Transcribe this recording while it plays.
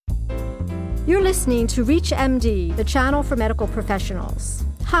You're listening to ReachMD, the channel for medical professionals.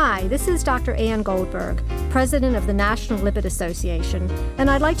 Hi, this is Dr. Ann Goldberg, president of the National Lipid Association, and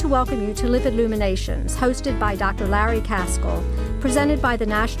I'd like to welcome you to Lipid Luminations, hosted by Dr. Larry Kaskel, presented by the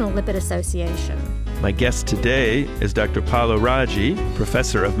National Lipid Association. My guest today is Dr. Paulo Raggi,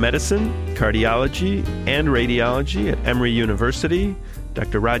 professor of medicine, cardiology, and radiology at Emory University.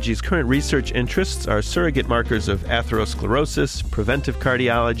 Dr. Raggi's current research interests are surrogate markers of atherosclerosis, preventive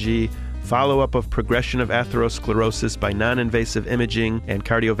cardiology, follow-up of progression of atherosclerosis by non-invasive imaging, and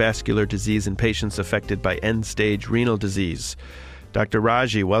cardiovascular disease in patients affected by end-stage renal disease. Dr.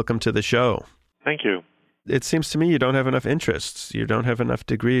 Raggi, welcome to the show. Thank you. It seems to me you don't have enough interests. You don't have enough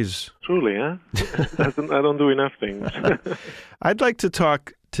degrees. Truly, huh? I don't do enough things. I'd like to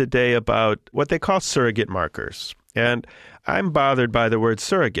talk today about what they call surrogate markers. And I'm bothered by the word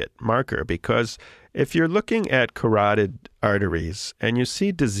surrogate marker because if you're looking at carotid arteries and you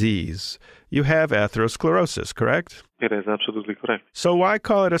see disease, you have atherosclerosis, correct? It is absolutely correct. So why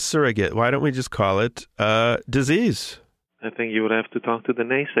call it a surrogate? Why don't we just call it disease? I think you would have to talk to the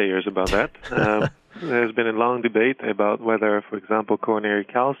naysayers about that. There's been a long debate about whether, for example, coronary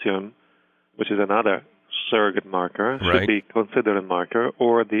calcium, which is another surrogate marker, should be considered a marker,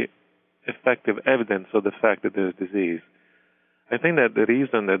 or the effective evidence of the fact that there's disease. I think that the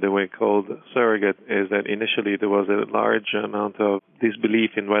reason that they were called surrogate is that initially there was a large amount of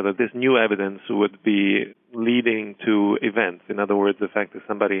disbelief in whether this new evidence would be leading to events. In other words, the fact that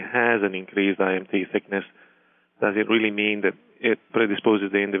somebody has an increased IMT thickness, does it really mean that it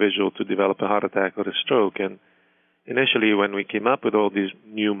predisposes the individual to develop a heart attack or a stroke? And initially, when we came up with all these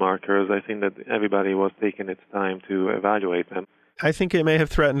new markers, I think that everybody was taking its time to evaluate them. I think it may have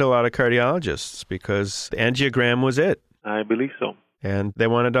threatened a lot of cardiologists because the angiogram was it. I believe so. And they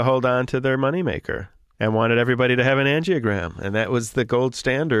wanted to hold on to their moneymaker and wanted everybody to have an angiogram. And that was the gold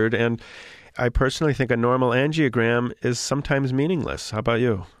standard. And I personally think a normal angiogram is sometimes meaningless. How about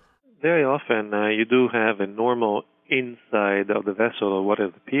you? Very often, you do have a normal inside of the vessel, or what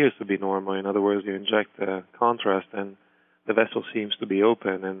appears to be normal. In other words, you inject contrast and the vessel seems to be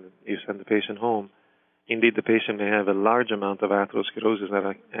open and you send the patient home. Indeed, the patient may have a large amount of atherosclerosis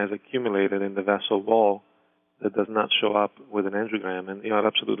that has accumulated in the vessel wall that does not show up with an angiogram. And you are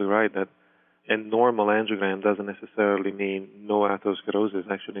absolutely right that a normal angiogram doesn't necessarily mean no atherosclerosis.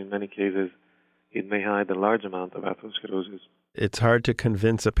 Actually, in many cases, it may hide a large amount of atherosclerosis. It's hard to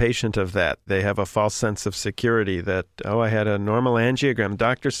convince a patient of that. They have a false sense of security that, I had a normal angiogram.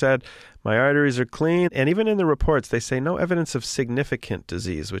 Doctor said my arteries are clean. And even in the reports, they say no evidence of significant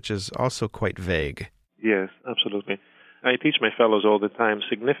disease, which is also quite vague. Yes, absolutely. I teach my fellows all the time,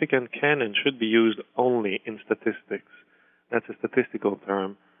 significant can and should be used only in statistics. That's a statistical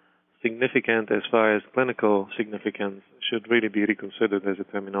term. Significant, as far as clinical significance, should really be reconsidered as a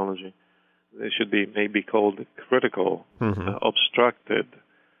terminology. It should be maybe called critical, obstructed,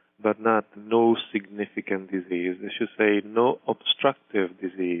 but not no significant disease. They should say no obstructive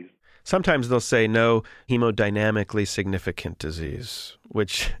disease. Sometimes they'll say no hemodynamically significant disease,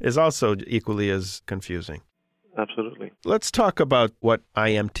 which is also equally as confusing. Absolutely. Let's talk about what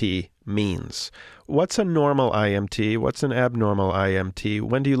IMT means. What's a normal IMT? What's an abnormal IMT?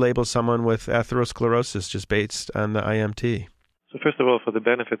 When do you label someone with atherosclerosis just based on the IMT? So first of all, for the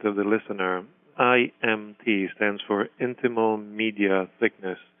benefit of the listener, IMT stands for intimal media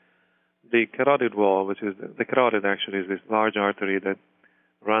thickness. The carotid wall, which is the carotid actually is this large artery that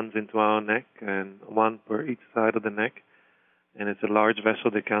runs into our neck, and one per each side of the neck. And it's a large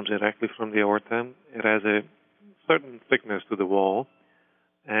vessel that comes directly from the aorta. It has a certain thickness to the wall,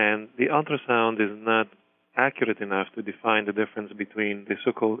 and the ultrasound is not accurate enough to define the difference between the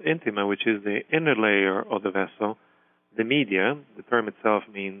so-called intima, which is the inner layer of the vessel, the media, the term itself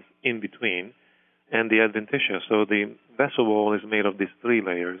means in between, and the adventitia. So the vessel wall is made of these three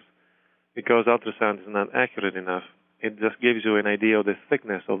layers. Because ultrasound is not accurate enough, it just gives you an idea of the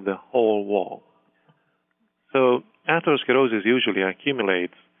thickness of the whole wall. So atherosclerosis usually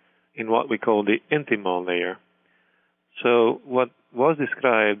accumulates in what we call the intimal layer. So what was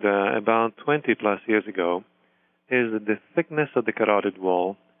described about 20 plus years ago is that the thickness of the carotid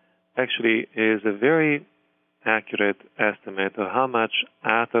wall actually is a very accurate estimate of how much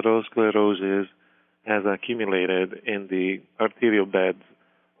atherosclerosis has accumulated in the arterial beds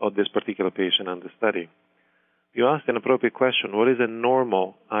of this particular patient under study. You asked an appropriate question, what is a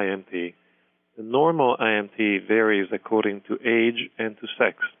normal IMT? The normal IMT varies according to age and to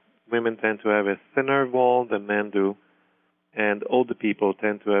sex. Women tend to have a thinner wall than men do, and older people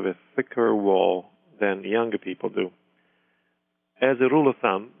tend to have a thicker wall than younger people do. As a rule of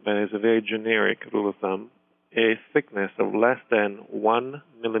thumb, and it's a very generic rule of thumb, a thickness of less than 1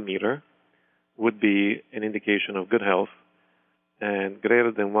 millimeter would be an indication of good health, and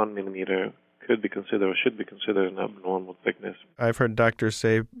greater than 1 millimeter could be considered or should be considered an abnormal thickness. I've heard doctors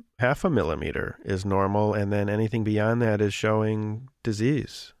say 0.5 millimeter is normal, and then anything beyond that is showing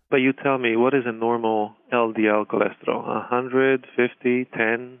disease. But you tell me, what is a normal LDL cholesterol? 100, 50,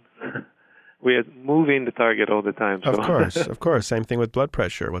 10? We are moving the target all the time. So. Of course. Same thing with blood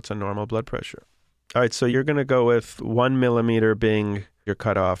pressure. What's a normal blood pressure? All right, so you're going to go with 1 millimeter being your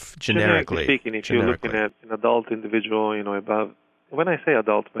cutoff generically. Generically speaking, if you're looking at an adult individual, above, when I say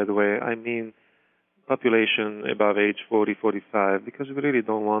adult, by the way, I mean population above age 40, 45, because we really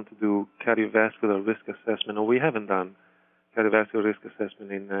don't want to do cardiovascular risk assessment, or we haven't done cardiovascular risk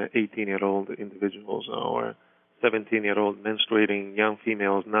assessment in 18-year-old individuals or 17-year-old menstruating young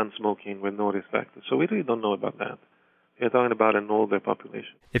females, non-smoking with no risk factors. So we really don't know about that. We're talking about an older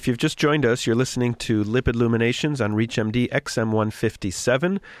population. If you've just joined us, you're listening to Lipid Luminations on ReachMD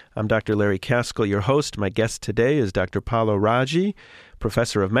XM157. I'm Dr. Larry Kaskel, your host. My guest today is Dr. Palo Raji,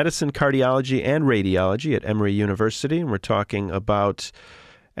 professor of medicine, cardiology, and radiology at Emory University. And we're talking about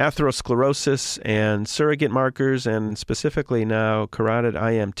atherosclerosis and surrogate markers, and specifically now carotid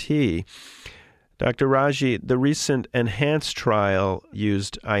IMT. Dr. Raji, the recent ENHANCE trial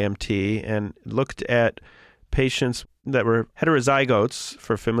used IMT and looked at patients that were heterozygotes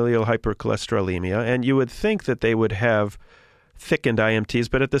for familial hypercholesterolemia, and you would think that they would have thickened IMTs,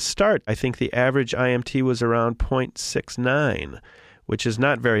 but at the start, I think the average IMT was around 0.69, which is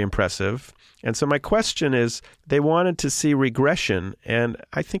not very impressive. And so my question is, they wanted to see regression, and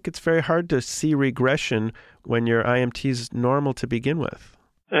I think it's very hard to see regression when your IMT is normal to begin with.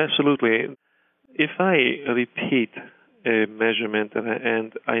 Absolutely. If I repeat a measurement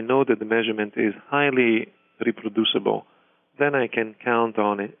and I know that the measurement is highly reproducible, then I can count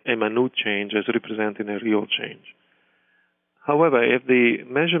on a minute change as representing a real change. However, if the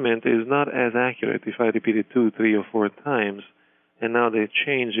measurement is not as accurate, if I repeat it 2, 3, or 4 times, and now the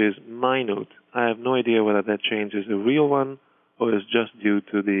change is minute, I have no idea whether that change is a real one or is just due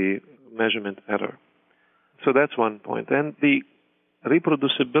to the measurement error. So that's one point. And the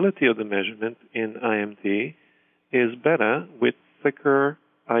reproducibility of the measurement in IMT is better with thicker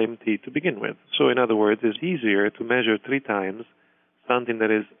IMT to begin with. So in other words, it's easier to measure 3 times something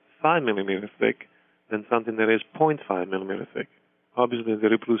that is 5 millimeters thick than something that is 0.5 millimeters thick. Obviously, the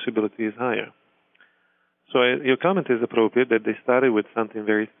reproducibility is higher. So your comment is appropriate that they started with something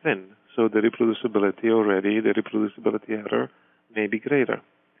very thin. So the reproducibility error may be greater.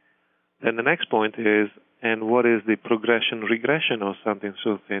 Then the next point is, and what is the progression-regression of something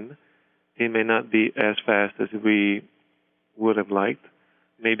so thin? It may not be as fast as we would have liked.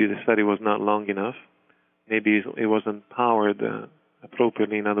 Maybe the study was not long enough. Maybe it wasn't powered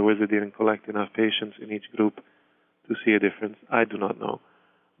appropriately. In other words, they didn't collect enough patients in each group to see a difference. I do not know.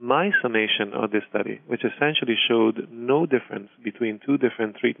 My summation of this study, which essentially showed no difference between 2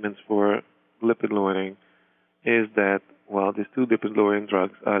 different treatments for lipid lowering, is that, while these 2 lipid-lowering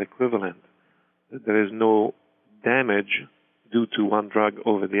drugs are equivalent, that there is no damage due to one drug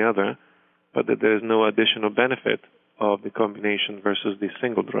over the other, but that there is no additional benefit of the combination versus the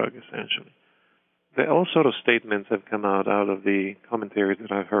single drug, essentially. All sort of statements have come out of the commentaries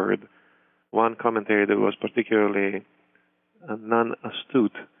that I've heard. One commentary that was particularly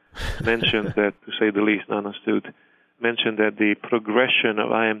non-astute mentioned that, to say the least, non-astute, mentioned that the progression of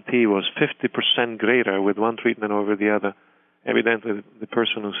IMT was 50% greater with one treatment over the other. Evidently, the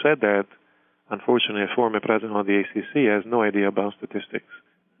person who said that, unfortunately, a former president of the ACC, has no idea about statistics.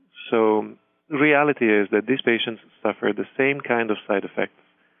 So the reality is that these patients suffer the same kind of side effects,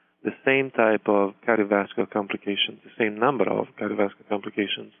 the same type of cardiovascular complications, the same number of cardiovascular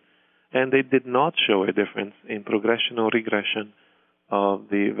complications, and they did not show a difference in progression or regression of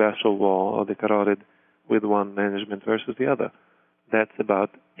the vessel wall or the carotid with one management versus the other. That's about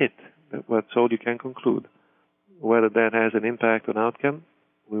it. That's all you can conclude. Whether that has an impact on outcome,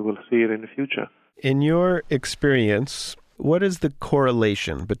 we will see it in the future. In your experience, what is the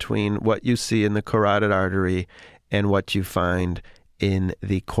correlation between what you see in the carotid artery and what you find in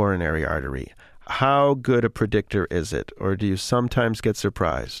the coronary artery? How good a predictor is it, or do you sometimes get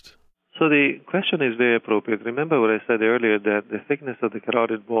surprised? So the question is very appropriate. Remember what I said earlier, that the thickness of the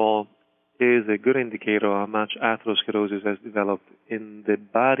carotid wall is a good indicator of how much atherosclerosis has developed in the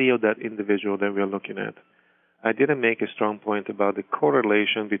body of that individual that we are looking at. I didn't make a strong point about the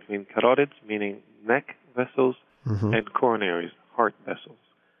correlation between carotids, meaning neck vessels, and coronaries, heart vessels.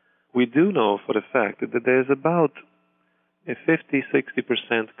 We do know for a fact that there's about a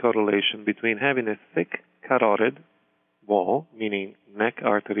 50-60% correlation between having a thick carotid wall, meaning neck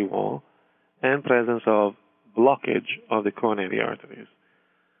artery wall, and presence of blockage of the coronary arteries.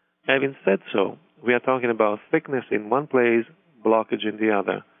 Having said so, we are talking about thickness in one place, blockage in the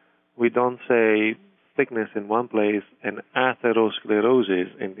other. We don't say thickness in one place and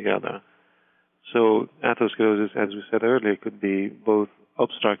atherosclerosis in the other. So atherosclerosis, as we said earlier, could be both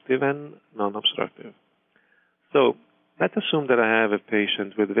obstructive and non-obstructive. So let's assume that I have a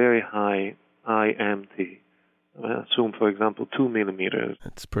patient with very high IMT. Assume, for example, 2 millimeters.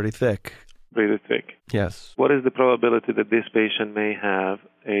 It's pretty thick. Pretty thick. Yes. What is the probability that this patient may have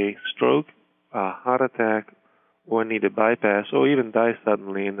a stroke, a heart attack, or need a bypass, or even die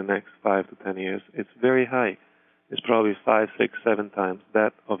suddenly in the next 5 to 10 years? It's very high. It's probably 5, 6, 7 times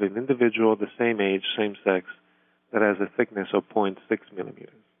that of an individual the same age, same sex, that has a thickness of 0.6 millimeters.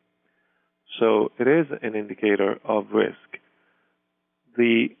 So it is an indicator of risk.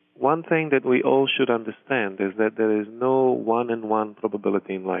 The one thing that we all should understand is that there is no one-in-one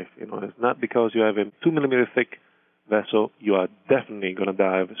probability in life. It's not because you have a 2 millimeter thick vessel, you are definitely going to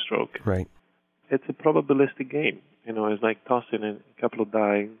die of a stroke. Right. It's a probabilistic game. It's like tossing a couple of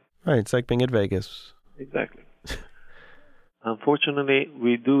die. Right, it's like being at Vegas. Exactly. Unfortunately,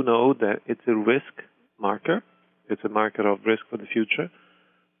 we do know that it's a risk marker. It's a marker of risk for the future.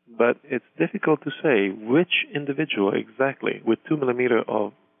 But it's difficult to say which individual exactly with 2 millimeter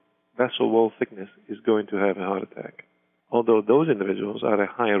of vessel wall thickness is going to have a heart attack, although those individuals are at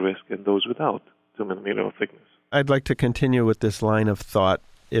higher risk than those without 2 millimeter of thickness. I'd like to continue with this line of thought.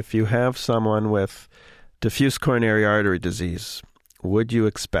 If you have someone with diffuse coronary artery disease, would you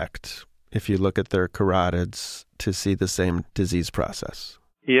expect, if you look at their carotids, to see the same disease process?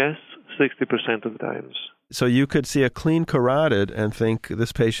 Yes, 60% of the times. So you could see a clean carotid and think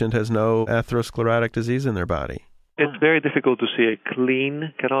this patient has no atherosclerotic disease in their body. It's very difficult to see a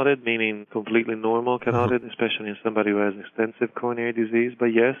clean carotid, meaning completely normal carotid, especially in somebody who has extensive coronary disease. But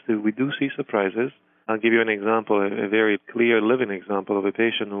yes, we do see surprises. I'll give you an example, a very clear living example of a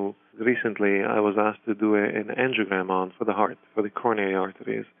patient who recently I was asked to do an angiogram on for the heart, for the coronary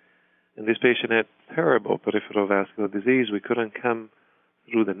arteries. And this patient had terrible peripheral vascular disease. We couldn't come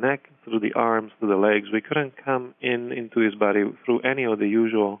through the neck, through the arms, through the legs. We couldn't come into his body through any of the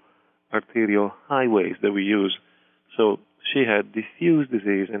usual arterial highways that we use. So she had diffuse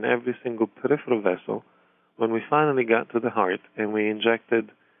disease in every single peripheral vessel. When we finally got to the heart and we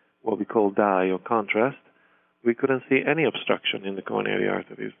injected what we call dye or contrast, we couldn't see any obstruction in the coronary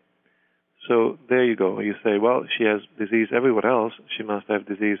arteries. So there you go. You say, well, she has disease everywhere else. She must have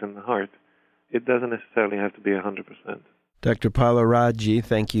disease in the heart. It doesn't necessarily have to be 100%. Dr. Paolo Raggi,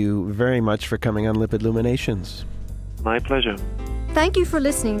 thank you very much for coming on Lipid Luminations. My pleasure. Thank you for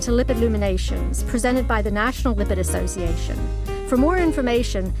listening to Lipid Luminations, presented by the National Lipid Association. For more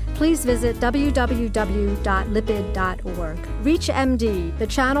information, please visit www.lipid.org. ReachMD, the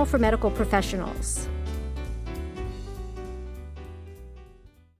channel for medical professionals.